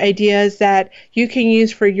those ideas that you can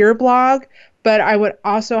use for your blog, but I would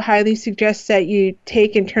also highly suggest that you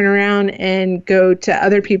take and turn around and go to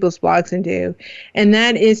other people's blogs and do. And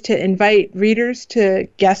that is to invite readers to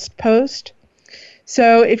guest post.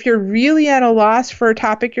 So if you're really at a loss for a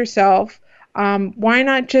topic yourself, why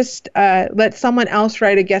not just let someone else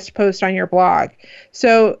write a guest post on your blog?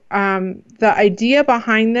 So the idea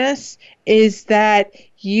behind this is that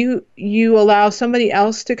you allow somebody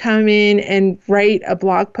else to come in and write a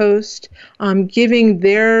blog post, giving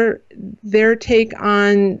their take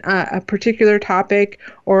on a particular topic,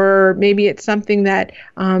 or maybe it's something that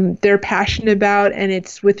they're passionate about and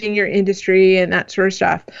it's within your industry and that sort of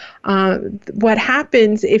stuff. What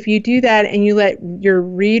happens if you do that and you let your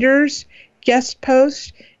readers guest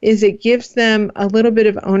post is it gives them a little bit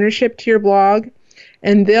of ownership to your blog,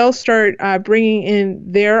 and they'll start bringing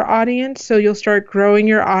in their audience. So you'll start growing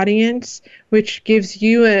your audience, which gives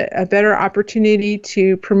you a better opportunity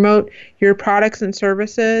to promote your products and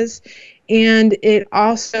services. And it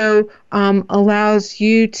also allows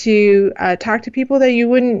you to talk to people that you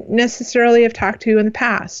wouldn't necessarily have talked to in the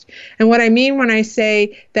past. And what I mean when I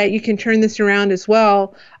say that you can turn this around as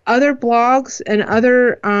well, other blogs and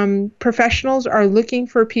other professionals are looking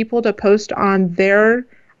for people to post on their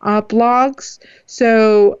blogs.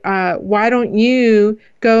 So why don't you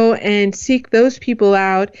go and seek those people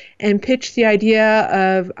out and pitch the idea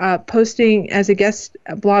of posting as a guest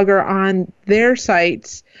blogger on their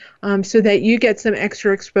sites, so that you get some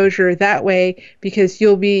extra exposure that way, because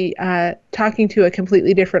you'll be talking to a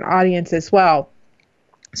completely different audience as well.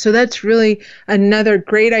 So that's really another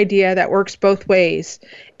great idea that works both ways.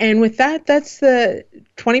 And with that, that's the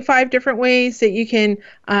 25 different ways that you can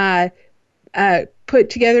put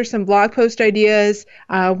together some blog post ideas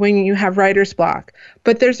when you have writer's block.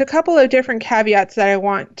 But there's a couple of different caveats that I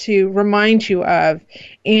want to remind you of.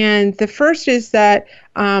 And the first is that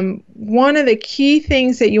one of the key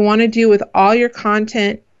things that you want to do with all your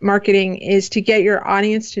content marketing is to get your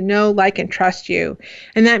audience to know, like, and trust you.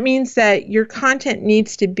 And that means that your content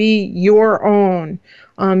needs to be your own.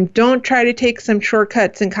 Don't try to take some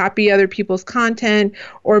shortcuts and copy other people's content,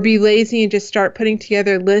 or be lazy and just start putting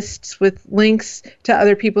together lists with links to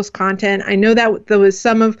other people's content. I know that was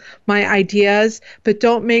some of my ideas, but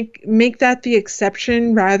don't make that the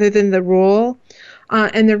exception rather than the rule.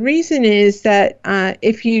 And the reason is that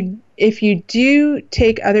if you do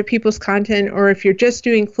take other people's content, or if you're just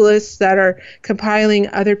doing lists that are compiling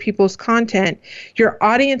other people's content, your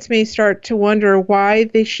audience may start to wonder why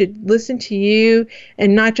they should listen to you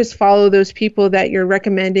and not just follow those people that you're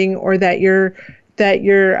recommending or that you're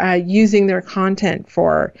using their content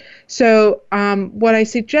for. So what I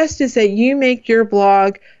suggest is that you make your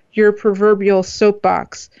blog your proverbial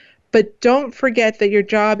soapbox, but don't forget that your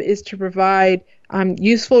job is to provide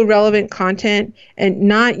useful, relevant content and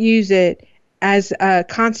not use it as a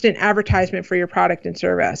constant advertisement for your product and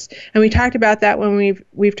service. And we talked about that when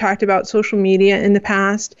we've talked about social media in the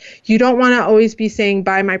past. You don't want to always be saying,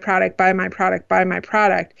 buy my product, buy my product, buy my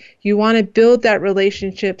product. You want to build that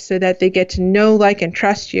relationship so that they get to know, like, and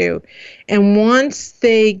trust you. And once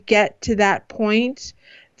they get to that point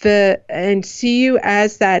and see you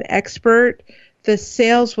as that expert, the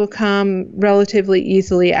sales will come relatively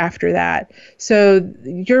easily after that. So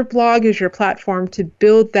your blog is your platform to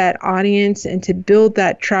build that audience and to build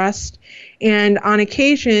that trust. And on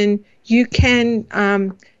occasion, you can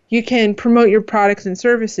promote your products and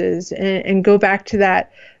services and go back to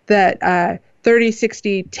that 30,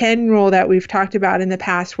 60, 10 rule that we've talked about in the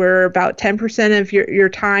past, where about 10% of your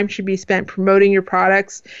time should be spent promoting your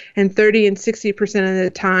products, and 30 and 60% of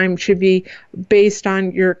the time should be based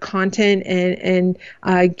on your content and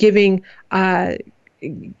giving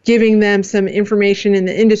them some information in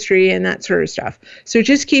the industry and that sort of stuff. So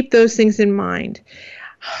just keep those things in mind.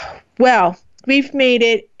 Well, we've made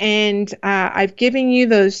it, and I've given you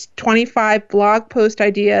those 25 blog post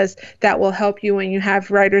ideas that will help you when you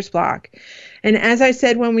have writer's block. And as I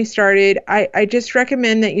said when we started, I just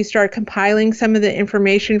recommend that you start compiling some of the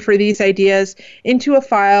information for these ideas into a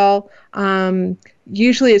file.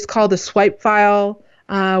 Usually it's called a swipe file,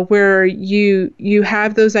 where you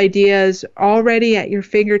have those ideas already at your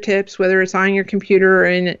fingertips, whether it's on your computer or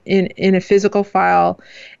in a physical file,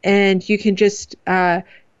 and you can just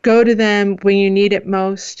go to them when you need it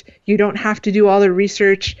most. You don't have to do all the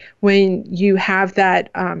research when you have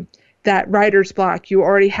that writer's block. You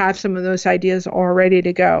already have some of those ideas all ready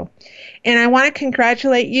to go. And I want to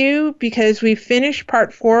congratulate you because we finished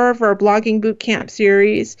part 4 of our blogging bootcamp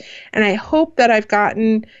series, and I hope that I've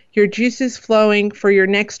gotten your juices flowing for your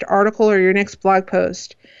next article or your next blog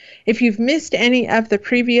post. If you've missed any of the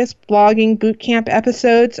previous blogging bootcamp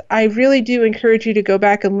episodes, I really do encourage you to go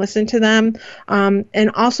back and listen to them.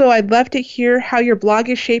 And also, I'd love to hear how your blog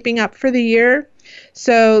is shaping up for the year.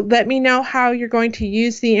 So let me know how you're going to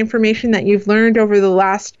use the information that you've learned over the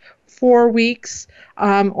last 4 weeks,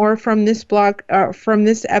 or from this blog, from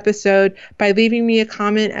this episode, by leaving me a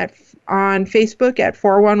comment on Facebook at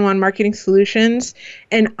 411 Marketing Solutions.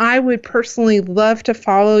 And I would personally love to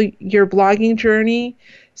follow your blogging journey.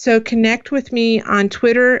 So connect with me on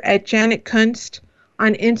Twitter at Janet Kunst,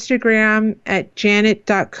 on Instagram at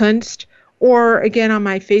janet.kunst, or again on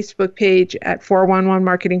my Facebook page at 411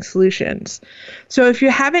 Marketing Solutions. So if you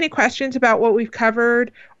have any questions about what we've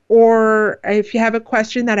covered, or if you have a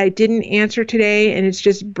question that I didn't answer today and it's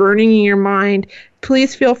just burning in your mind,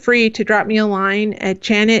 please feel free to drop me a line at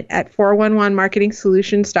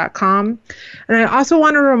janet@411marketingsolutions.com. And I also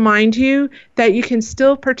want to remind you that you can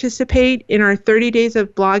still participate in our 30 Days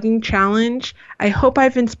of Blogging Challenge. I hope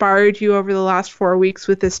I've inspired you over the last 4 weeks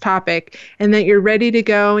with this topic, and that you're ready to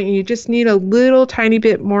go and you just need a little tiny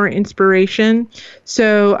bit more inspiration.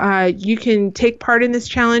 So you can take part in this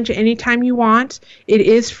challenge anytime you want. It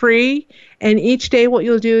is free, and each day what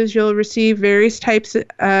you'll do is you'll receive various types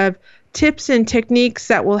of tips and techniques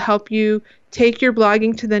that will help you take your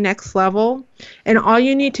blogging to the next level. And all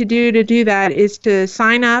you need to do that is to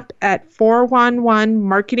sign up at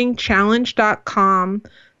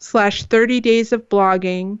 411marketingchallenge.com/30 days of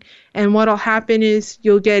blogging. And what'll happen is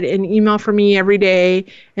you'll get an email from me every day,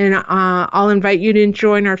 and I'll invite you to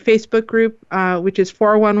join our Facebook group, which is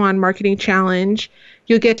 411 Marketing Challenge.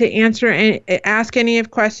 You'll get to ask any of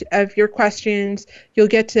your questions. You'll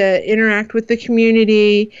get to interact with the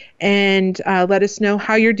community and let us know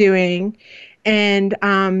how you're doing. And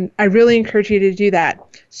I really encourage you to do that.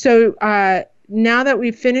 So now that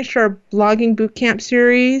we've finished our blogging bootcamp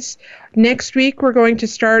series, next week we're going to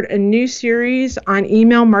start a new series on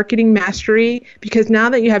email marketing mastery, because now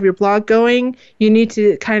that you have your blog going, you need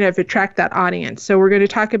to kind of attract that audience. So we're going to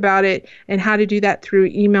talk about it and how to do that through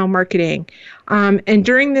email marketing. And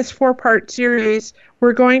during this 4-part series,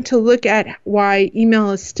 we're going to look at why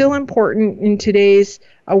email is still important in today's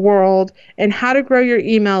world, and how to grow your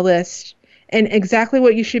email list, and exactly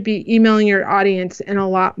what you should be emailing your audience, and a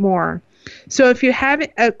lot more. So if you have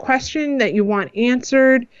a question that you want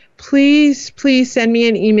answered, please send me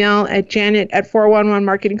an email at janet@411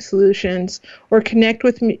 Marketing Solutions, or connect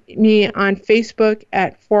with me on Facebook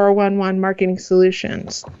at 411 Marketing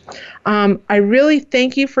Solutions. I really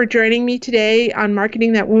thank you for joining me today on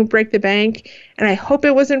Marketing That Won't Break the Bank, and I hope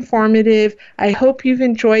it was informative. I hope you've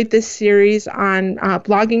enjoyed this series on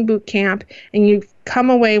Blogging Bootcamp, and you've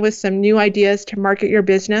come away with some new ideas to market your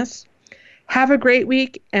business. Have a great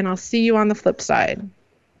week, and I'll see you on the flip side.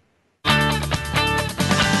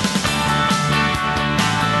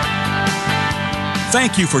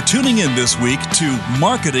 Thank you for tuning in this week to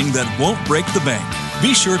Marketing That Won't Break the Bank.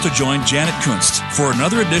 Be sure to join Janet Kunst for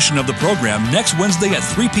another edition of the program next Wednesday at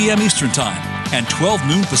 3 p.m. Eastern Time and 12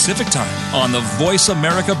 noon Pacific Time on the Voice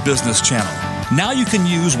America Business Channel. Now you can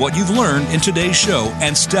use what you've learned in today's show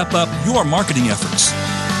and step up your marketing efforts.